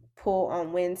pull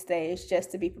on Wednesdays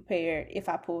just to be prepared if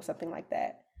I pull something like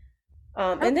that.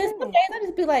 And then some Okay. days I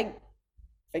just be like,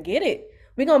 forget it.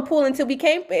 We're gonna pull until we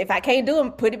can't. If I can't do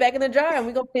it, put it back in the jar and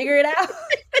we're gonna figure it out.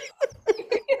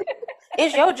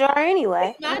 It's your jar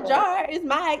anyway. It's my jar.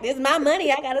 It's my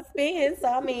money I gotta spend. So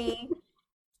I mean,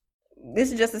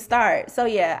 this is just a start. So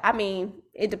yeah, I mean,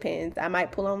 it depends. I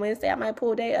might pull on Wednesday. I might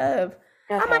pull day of.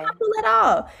 I might Okay. not pull at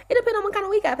all. It depends on what kind of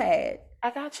week I've had.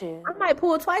 I got you. I might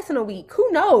pull twice in a week. Who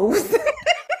knows?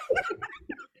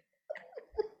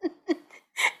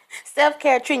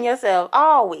 Self-care, treating yourself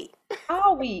all week.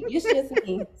 All week. It's just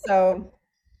me. So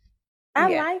I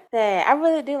yeah. like that. I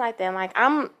really do like that. Like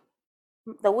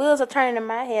the wheels are turning in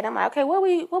my head. I'm like, okay, what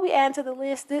we adding to the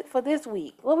list for this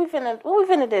week? What we finna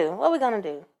do? What we gonna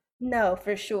do? No,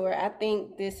 for sure. I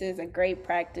think this is a great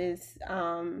practice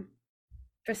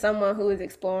for someone who is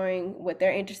exploring what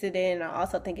they're interested in. I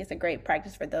also think it's a great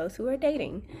practice for those who are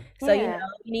dating. So, Yeah.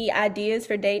 you need ideas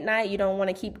for date night. You don't want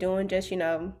to keep doing just,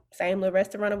 same little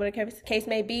restaurant or whatever the case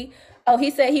may be. Oh,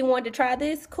 he said he wanted to try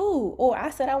this. Cool. Or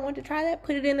I said I wanted to try that.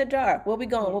 Put it in the jar. Where we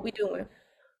going? What we doing?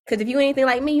 Because if you anything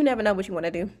like me, you never know what you want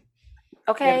to do. You never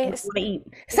know Okay. what you want to eat.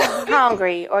 You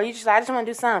hungry, or I just want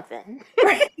to do something.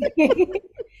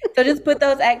 So just put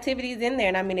those activities in there.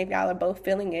 And I mean, if y'all are both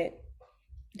feeling it,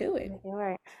 do it. You're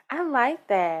right. I like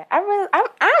that.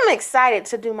 I'm excited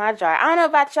to do my jar. I don't know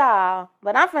about y'all,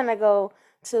 but I'm finna go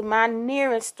to my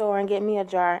nearest store and get me a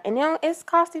jar. And it's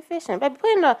cost efficient. Baby,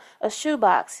 put in a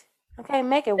shoebox. Okay,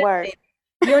 make it work.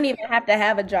 You don't even have to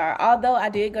have a jar. Although I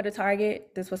did go to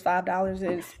Target, this was $5.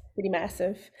 It's pretty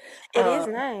massive. It is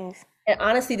Um, nice. and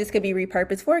honestly, this could be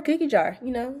repurposed for a cookie jar.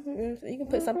 You can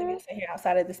put something Mhm. else in here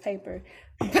outside of this paper.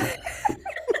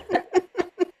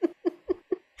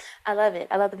 I love it.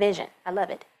 I love the vision. I love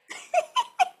it.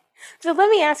 So let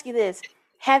me ask you this.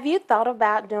 Have you thought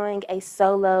about doing a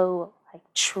solo like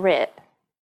trip?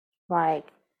 Like,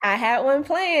 I had one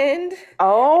planned.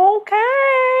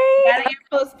 okay. Gotta get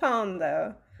postponed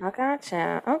though. I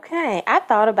gotcha. Okay. I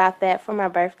thought about that for my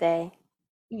birthday.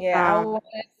 Yeah, I Um, was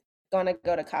gonna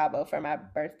go to Cabo for my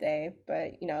birthday,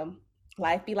 but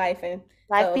life be lifing.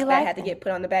 life So be that life. had to get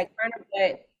put on the back burner,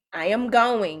 but I am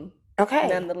going Okay.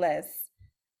 nonetheless.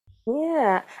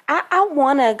 Yeah. I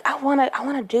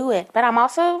wanna do it, but I'm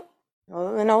also, a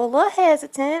little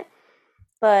hesitant.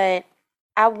 But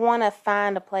I wanna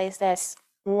find a place that's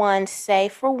one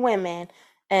safe for women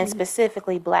and Mhm.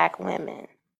 specifically Black women,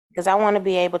 because I want to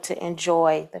be able to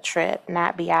enjoy the trip,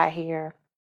 not be out here.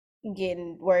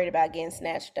 Getting worried about getting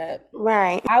snatched up.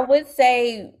 Right. I would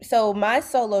say so. My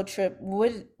solo trip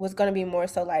was going to be more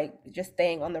so like just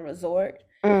staying on the resort.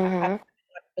 I Mhm. would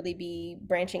really be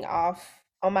branching off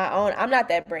on my own. I'm not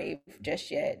that brave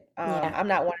just yet. Yeah. I'm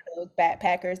not one of those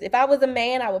backpackers. If I was a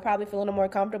man, I would probably feel a little more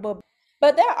comfortable.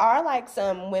 But there are like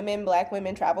some Black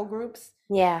women travel groups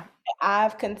Yeah. that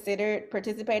I've considered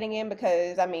participating in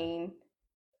because I mean,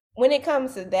 when it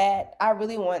comes to that, I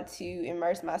really want to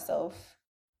immerse myself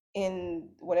in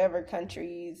whatever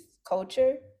country's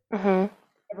culture, Mhm.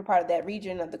 whatever part of that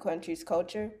region of the country's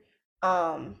culture.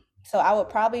 So I would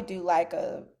probably do like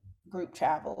a group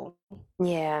travel.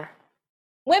 Yeah.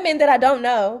 Women that I don't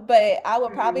know, but I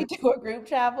would Mhm. probably do a group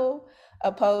travel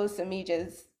opposed to me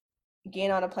just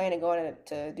getting on a plane and going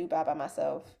to Dubai by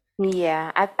myself.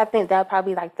 Yeah. I think that would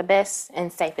probably be like the best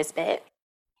and safest bet.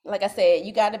 like I said,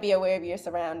 you got to be aware of your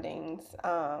surroundings,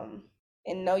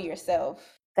 and know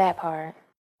yourself. That part.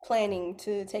 Planning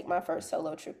to take my first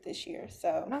solo trip this year,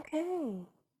 so. Okay.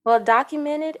 Well,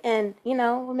 document it and,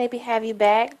 we'll maybe have you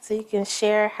back so you can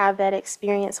share how that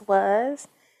experience was,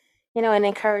 and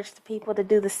encourage the people to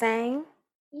do the same.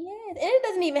 Yeah, and it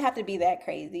doesn't even have to be that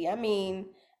crazy. I mean,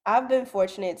 I've been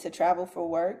fortunate to travel for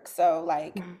work, so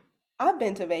like Mhm. I've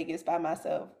been to Vegas by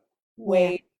myself Yeah.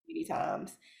 way too many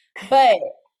times, but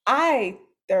I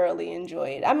thoroughly enjoy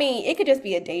it. I mean, it could just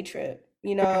be a day trip,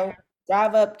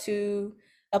 drive up to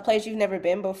a place you've never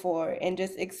been before and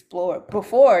just explore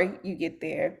before you get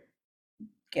there.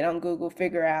 Get on Google,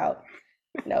 figure out,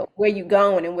 where you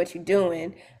going and what you're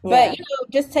doing. Yeah. But,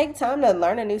 just take time to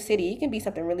learn a new city. It can be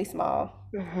something really small.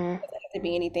 Hmm. It doesn't have to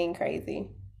be anything crazy.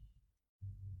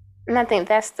 And I think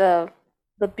that's the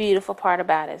beautiful part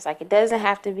about it. It's like it doesn't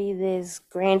have to be this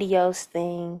grandiose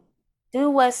thing. Do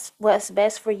what's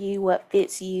best for you, what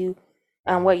fits you,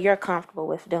 what you're comfortable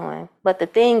with doing. But the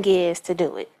thing is to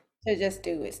do it. To just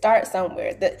do it. Start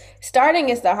somewhere. The starting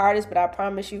is the hardest, but I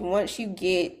promise you, once you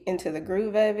get into the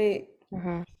groove of it,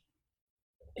 Hmm.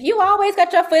 you always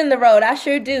got your foot in the road. I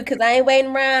sure do, because I ain't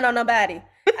waiting around on nobody.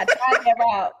 I tried that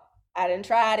route. I done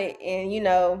tried it, and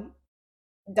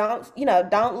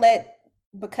don't let,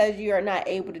 because you are not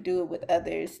able to do it with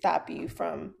others, stop you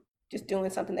from just doing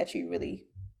something that you really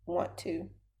want to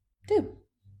do.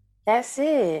 That's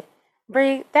it.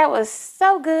 Bree, that was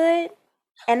so good.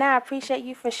 And I appreciate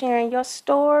you for sharing your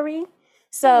story.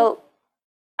 So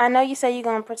I know you say you're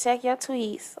gonna protect your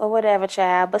tweets or whatever,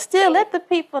 child, but still let the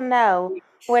people know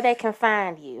where they can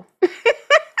find you.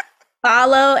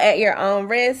 Follow at your own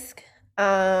risk.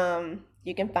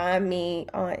 You can find me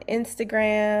on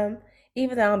Instagram,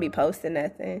 even though I don't be posting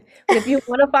nothing. But if you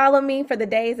want to follow me for the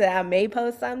days that I may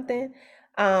post something,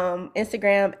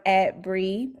 Instagram at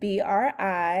Bree,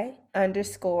 BRI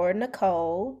underscore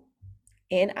Nicole,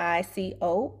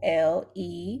 NICOLE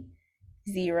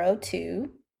 02.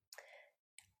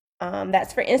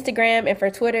 That's for Instagram, and for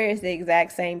Twitter is the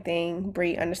exact same thing,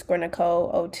 Bree underscore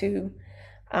Nicole 02.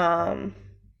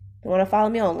 You want to follow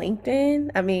me on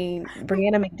LinkedIn? I mean,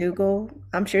 Brianna McDougal.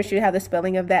 I'm sure she'll have the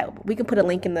spelling of that. We can put a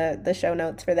link in the show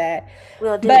notes for that.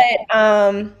 Will do. But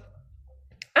I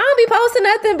don't be posting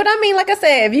nothing. But I mean, like I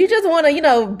said, if you just want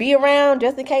to, be around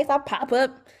just in case I pop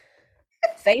up,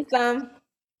 say something,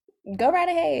 go right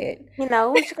ahead. We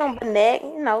just gonna connect,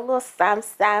 a little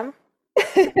some.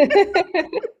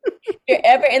 If you're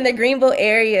ever in the Greenville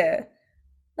area,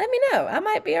 let me know. I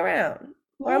might be around,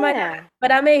 or I might not, Yeah.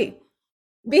 but I may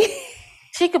be.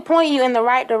 She could point you in the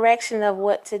right direction of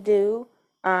what to do.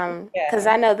 Because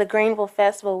Yeah. I know the Greenville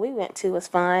Festival we went to was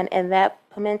fun, and that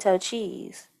pimento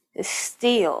cheese is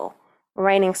still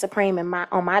reigning supreme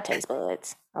on my taste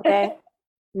buds. Okay,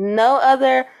 no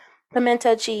other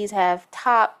pimento cheese have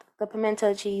topped the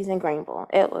pimento cheese in Greenville.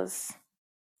 It was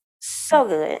so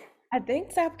good. I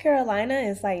think South Carolina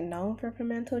is like known for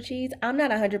pimento cheese. I'm not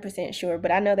 100% sure,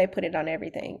 but I know they put it on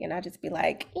everything, and I just be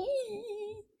like,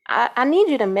 I need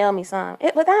you to mail me some.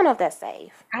 But I don't know if that's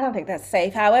safe. I don't think that's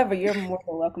safe. However, you're more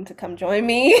than welcome to come join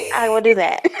me. I will do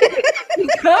that.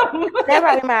 Come. That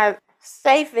probably my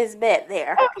safest bet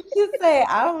there. I was just say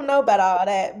I don't know about all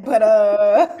that, but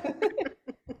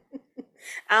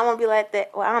I'm gonna be like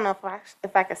that. Well, I don't know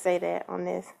if I could say that on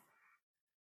this.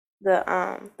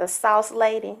 The sauce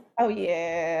lady. oh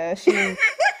yeah, she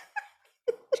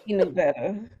knew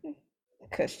better.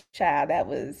 Cause child, that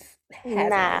was Nah,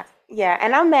 hazardous. yeah,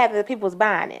 and I'm mad that the people was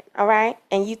buying it. All right,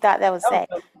 and you thought that was Oh,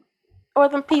 safe, or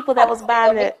the people that was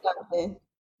buying no, it.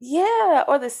 Yeah,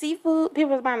 or the seafood.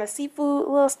 People was buying the seafood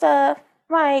little stuff.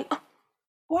 Like,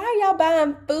 why are y'all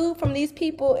buying food from these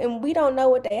people and we don't know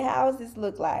what their houses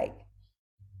look like?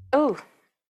 ooh,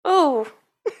 ooh.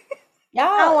 I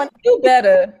don't Y'all want. do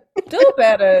better. Do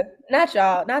better. Not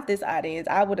y'all, not this audience.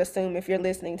 I would assume if you're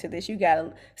listening to this, you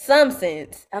got some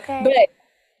sense. Okay. But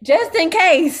just in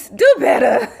case, do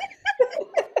better.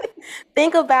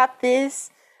 Think about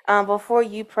this before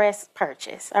you press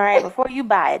purchase. All right, before you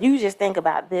buy it, you just think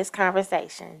about this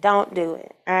conversation. Don't do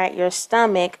it. All right, your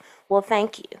stomach will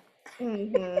thank you.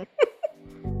 hmm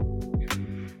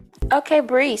Okay,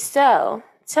 Bree. So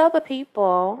tell the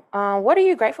people what are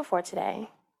you grateful for today?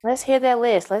 Let's hear that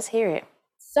list. Let's hear it.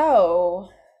 So,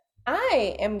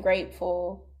 I am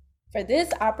grateful for this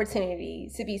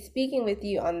opportunity to be speaking with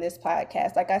you on this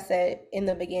podcast. Like I said in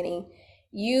the beginning,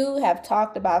 you have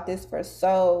talked about this for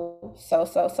so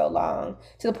long,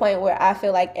 to the point where I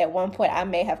feel like at one point I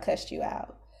may have cussed you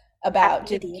out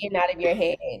about You just did. getting out of your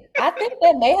head. I think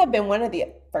that may have been one of the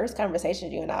first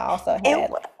conversations you and I also It, had.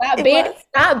 wa- Not it being was.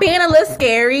 not being a little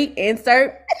scary,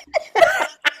 insert.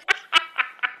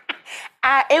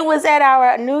 It was at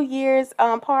our New Year's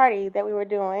party that we were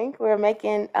doing. We were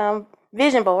making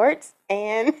vision boards,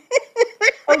 and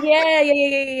Oh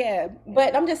yeah.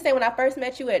 But I'm just saying, when I first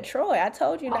met you at Troy, I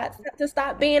told you not to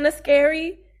stop being a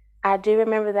scary. I do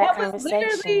remember that That was conversation.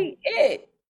 literally it.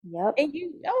 Yep. And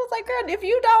I was like, girl, if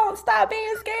you don't stop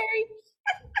being scary,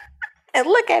 And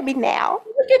look at me now.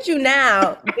 look at you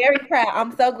now. Very proud.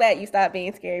 I'm so glad you stopped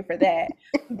being scary for that.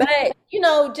 But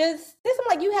just this, I'm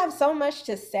like, you have so much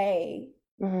to say.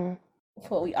 Mm-hmm.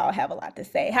 Well, we all have a lot to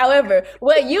say. However,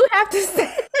 what you have to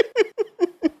say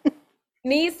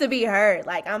needs to be heard.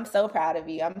 Like, I'm so proud of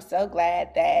you. I'm so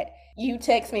glad that you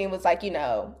text me and was like,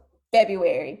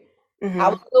 February. Mm-hmm. I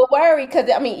was a little worried because,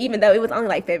 even though it was only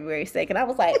like February 2nd, I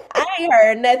was like, I ain't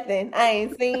heard nothing. I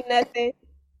ain't seen nothing.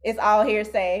 It's all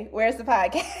hearsay. Where's the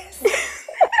podcast?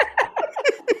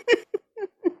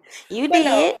 You did.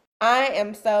 No, I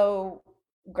am so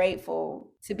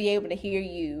grateful to be able to hear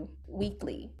you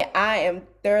weekly. I am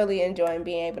thoroughly enjoying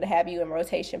being able to have you in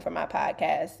rotation for my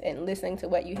podcast and listening to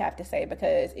what you have to say,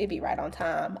 because it be right on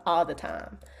time all the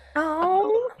time.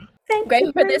 Oh, thank Grateful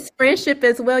you for this friendship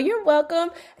as well. You're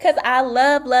welcome, because I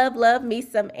love me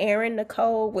some Erin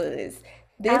Nicole Woods.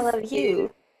 I love you.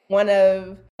 One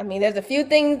of, there's a few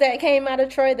things that came out of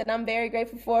Troy that I'm very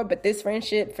grateful for, but this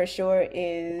friendship for sure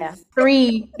is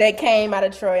 3 that came out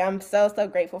of Troy. I'm so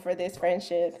grateful for this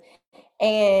friendship.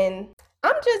 And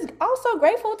I'm just also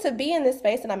grateful to be in this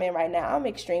space that I'm in right now. I'm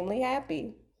extremely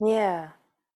happy. Yeah,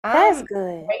 that's I'm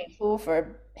good. grateful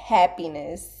for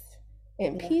happiness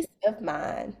and peace of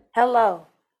mind. Hello,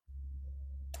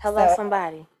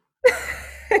 somebody.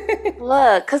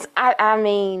 Look, cause I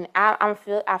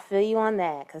feel you on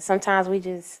that. Cause sometimes we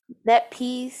just, that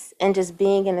peace and just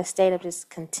being in a state of just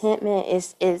contentment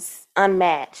is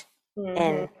unmatched.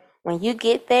 And when you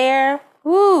get there,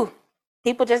 whoo,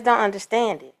 people just don't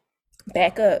understand it.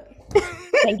 Back up.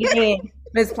 Can't get in.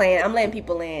 Just playing. I'm letting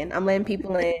people in.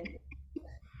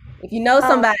 If you know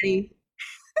somebody,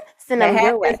 send them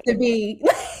your way. Happens to be.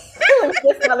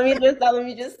 Let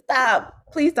me just stop.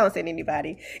 Please don't send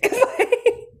anybody.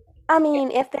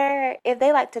 If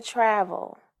they like to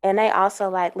travel and they also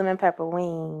like lemon pepper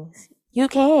wings, you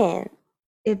can.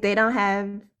 If they don't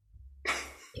have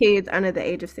kids under the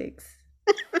age of 6.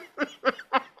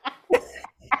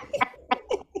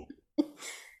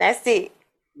 That's it.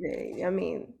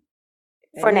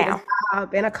 For now. A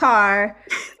job, in a car,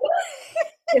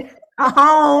 a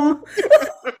home.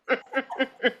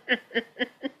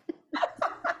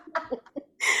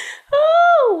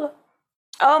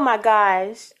 Oh my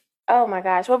gosh. Oh my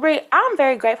gosh. Well, Bree, I'm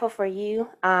very grateful for you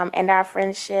and our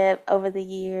friendship over the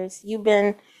years. You've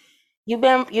been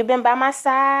by my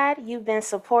side. You've been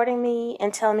supporting me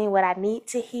and telling me what I need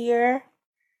to hear,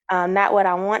 not what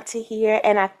I want to hear.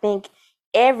 And I think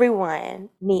I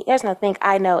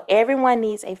know everyone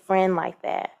needs a friend like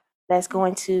that, that's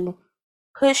going to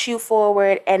push you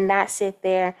forward and not sit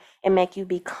there and make you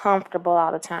be comfortable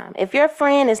all the time. If your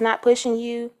friend is not pushing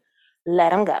you,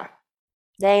 let them go.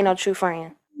 They ain't no true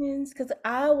friend. Because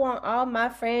I want all my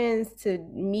friends to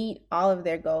meet all of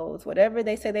their goals. Whatever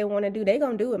they say they want to do, they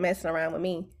gonna do it messing around with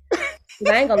me.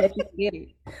 I ain't gonna let you forget it.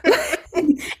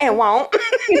 And won't.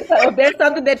 So if there's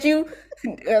something that you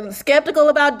are skeptical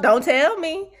about, don't tell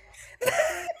me.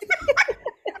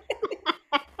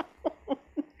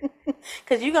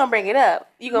 Because you're gonna bring it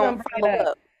up. You're gonna follow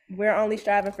up. We're only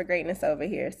striving for greatness over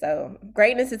here. So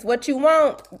greatness is what you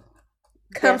want.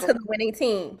 Come to the winning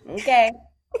team. Okay.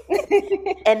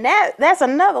 And that's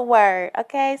another word.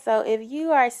 Okay. So if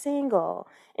you are single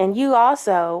and you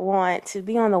also want to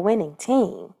be on the winning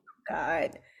team.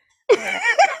 God.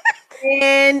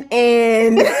 and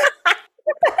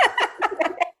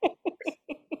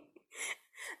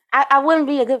I wouldn't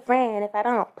be a good friend if I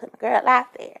don't put the girl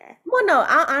out there. Well, no,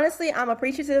 I'm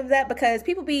appreciative of that, because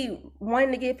people be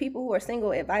wanting to give people who are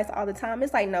single advice all the time.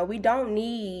 It's like, no, we don't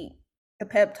need a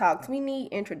pep talks. We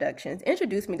need introductions.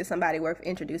 Introduce me to somebody worth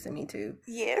introducing me to.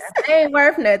 Yes. It ain't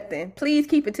worth nothing. Please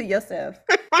keep it to yourself.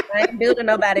 I ain't building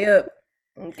nobody up.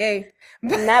 Okay.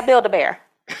 Not build a bear.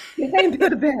 You ain't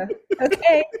build a bear.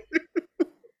 Okay.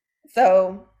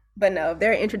 So, but no, if there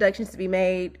are introductions to be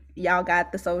made, y'all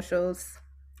got the socials.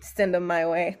 Send them my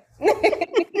way.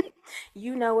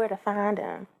 You know where to find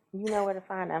them.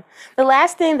 The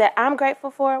last thing that I'm grateful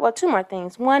for, well, 2 more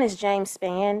things. One is James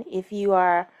Spann. If you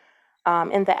are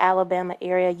in the Alabama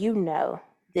area, you know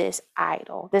this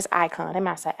icon.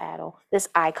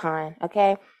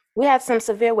 Okay? We had some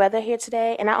severe weather here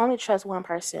today, and I only trust one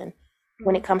person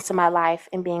when it comes to my life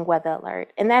and being weather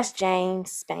alert, and that's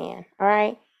James Spann. All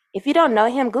right? If you don't know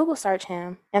him, Google search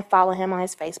him and follow him on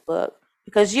his Facebook,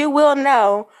 because you will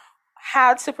know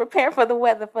how to prepare for the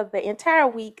weather for the entire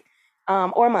week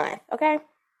or month, okay?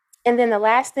 And then the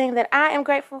last thing that I am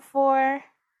grateful for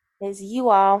is you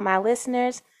all, my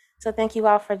listeners. So thank you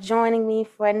all for joining me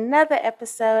for another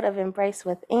episode of Embrace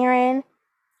with Erin.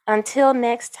 Until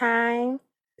next time,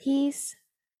 peace,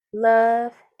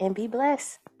 love, and be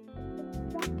blessed.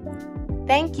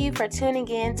 Thank you for tuning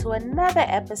in to another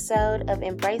episode of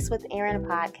Embrace with Erin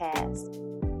podcast.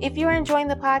 If you're enjoying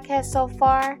the podcast so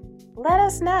far, let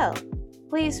us know.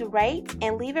 Please rate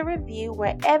and leave a review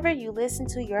wherever you listen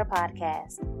to your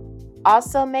podcast.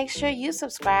 Also, make sure you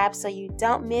subscribe so you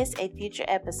don't miss a future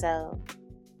episode.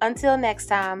 Until next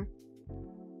time.